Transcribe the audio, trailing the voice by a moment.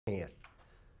hand.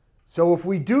 So if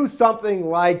we do something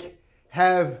like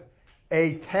have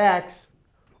a tax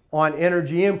on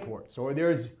energy imports, or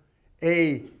there's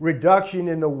a reduction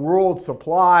in the world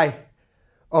supply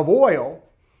of oil,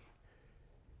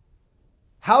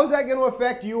 how is that going to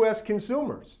affect U.S.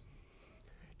 consumers?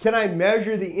 Can I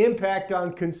measure the impact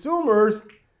on consumers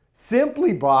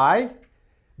simply by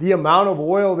the amount of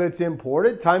oil that's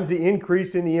imported times the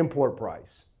increase in the import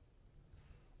price?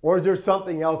 Or is there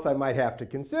something else I might have to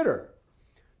consider?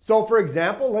 So for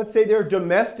example, let's say there are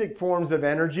domestic forms of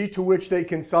energy to which they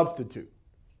can substitute.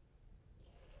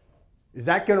 Is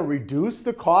that going to reduce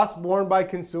the cost borne by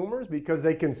consumers because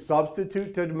they can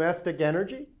substitute to domestic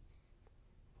energy?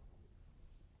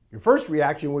 Your first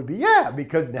reaction would be, yeah,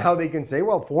 because now they can say,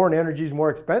 well, foreign energy is more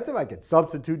expensive. I can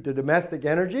substitute to domestic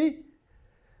energy.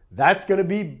 That's going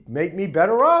to make me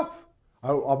better off.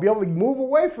 I'll be able to move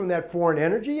away from that foreign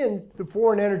energy, and the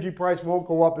foreign energy price won't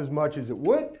go up as much as it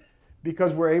would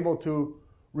because we're able to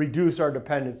reduce our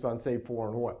dependence on, say,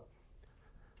 foreign oil.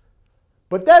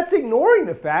 But that's ignoring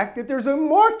the fact that there's a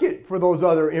market for those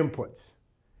other inputs,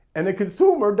 and the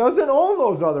consumer doesn't own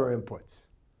those other inputs.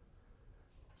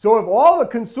 So if all the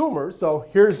consumers, so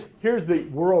here's the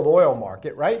world oil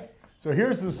market, right? So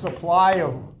here's the supply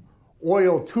of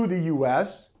oil to the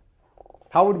U.S.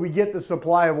 How would we get the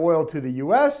supply of oil to the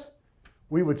U.S.?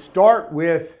 We would start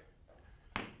with,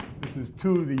 this is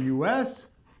to the U.S.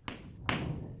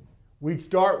 We'd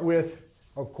start with,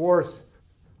 of course,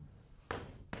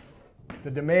 the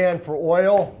demand for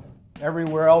oil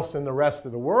everywhere else in the rest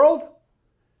of the world.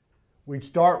 We'd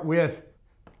start with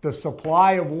the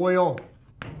supply of oil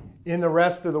in the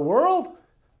rest of the world.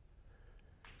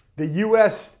 The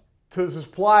U.S. to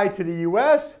supply to the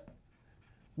U.S.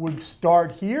 would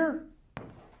start here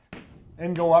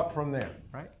and go up from there,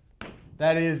 right?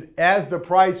 That is, as the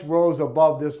price rose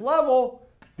above this level,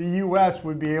 the U.S.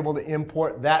 would be able to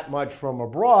import that much from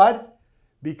abroad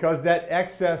because that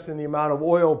excess in the amount of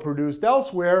oil produced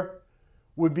elsewhere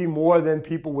would be more than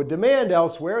people would demand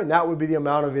elsewhere, and that would be the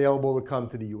amount available to come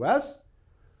to the U.S.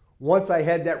 Once I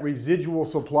had that residual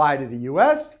supply to the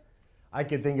U.S., I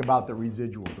could think about the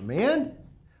residual demand.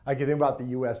 I could think about the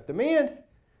U.S. demand.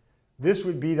 This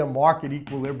would be the market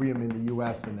equilibrium in the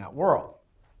U.S. and that world.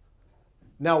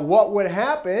 Now, what would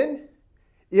happen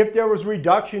if there was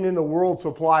reduction in the world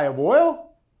supply of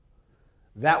oil?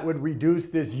 That would reduce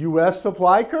this U.S.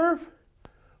 supply curve.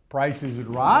 Prices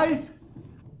would rise.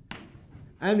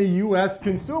 And the U.S.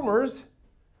 consumers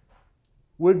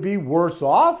would be worse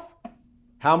off.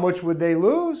 How much would they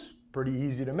lose? Pretty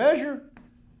easy to measure.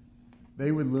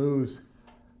 They would lose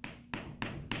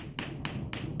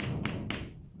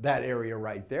that area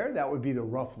right there. That would be the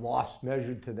rough loss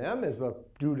measured to them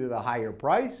due to the higher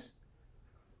price.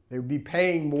 They would be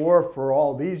paying more for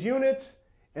all these units,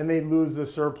 and they'd lose the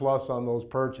surplus on those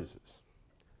purchases.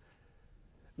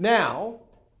 Now,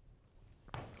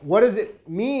 what does it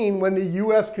mean when the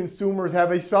U.S. consumers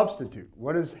have a substitute?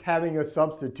 What does having a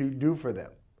substitute do for them?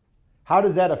 How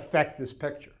does that affect this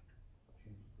picture?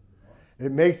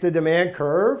 It makes the demand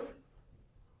curve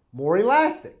more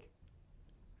elastic,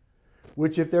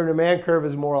 which if their demand curve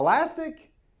is more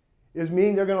elastic,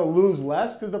 means they're going to lose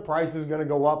less because the price is going to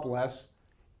go up less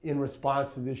in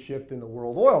response to this shift in the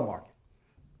world oil market.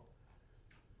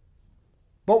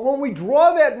 But when we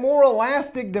draw that more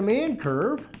elastic demand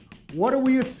curve, what are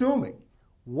we assuming?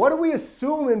 What do we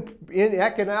assume in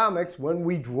economics when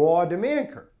we draw a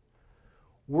demand curve?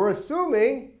 We're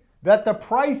assuming that the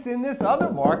price in this other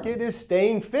market is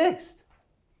staying fixed.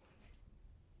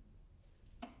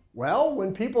 Well,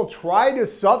 when people try to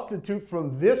substitute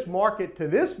from this market to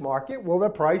this market, will the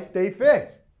price stay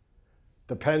fixed?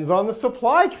 Depends on the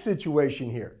supply situation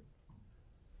here.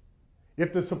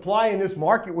 If the supply in this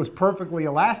market was perfectly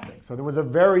elastic, so there was a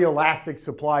very elastic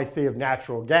supply, say, of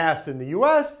natural gas in the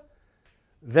US,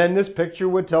 then this picture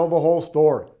would tell the whole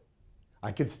story.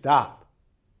 I could stop.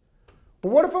 But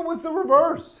what if it was the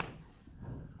reverse?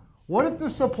 What if the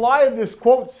supply of this,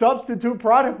 quote, substitute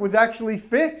product was actually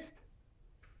fixed?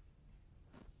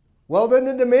 Well, then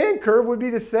the demand curve would be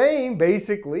the same,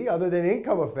 basically, other than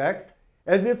income effects,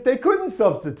 as if they couldn't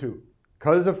substitute,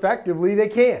 because effectively they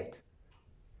can't.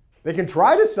 They can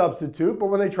try to substitute, but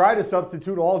when they try to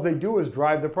substitute, all they do is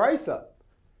drive the price up.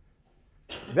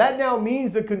 That now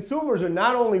means the consumers are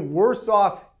not only worse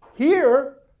off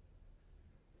here,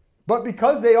 but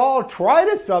because they all try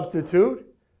to substitute,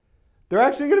 they're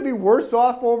actually going to be worse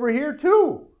off over here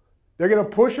too. They're going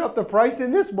to push up the price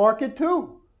in this market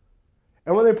too.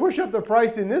 And when they push up the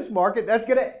price in this market, that's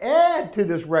going to add to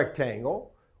this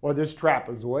rectangle or this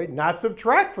trapezoid, not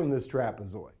subtract from this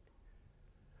trapezoid.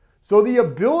 So the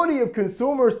ability of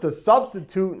consumers to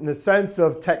substitute in the sense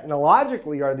of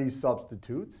technologically are these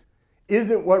substitutes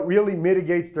isn't what really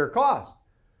mitigates their cost.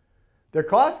 Their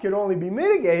cost can only be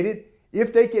mitigated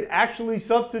if they could actually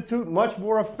substitute much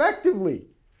more effectively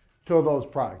to those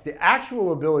products. The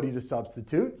actual ability to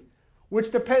substitute,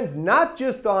 which depends not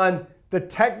just on the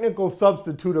technical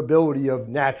substitutability of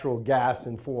natural gas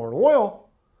and foreign oil,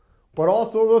 but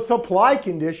also the supply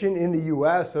condition in the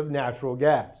US of natural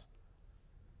gas.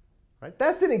 Right?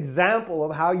 That's an example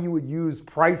of how you would use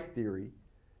price theory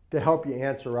to help you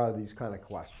answer a lot of these kind of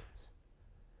questions.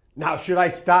 Now, should I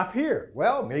stop here?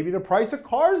 Well, maybe the price of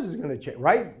cars is going to change,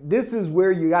 right? This is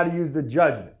where you got to use the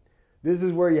judgment. This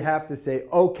is where you have to say,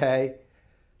 okay,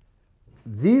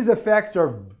 these effects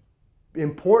are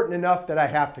important enough that I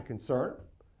have to concern.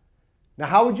 Now,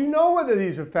 how would you know whether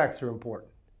these effects are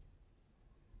important?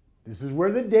 This is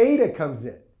where the data comes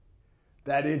in.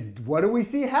 That is, what do we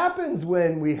see happens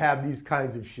when we have these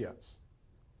kinds of shifts?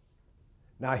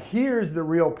 Now, here's the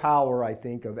real power, I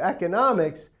think, of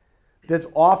economics that's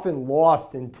often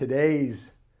lost in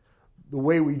the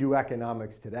way we do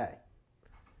economics today.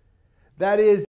 That is,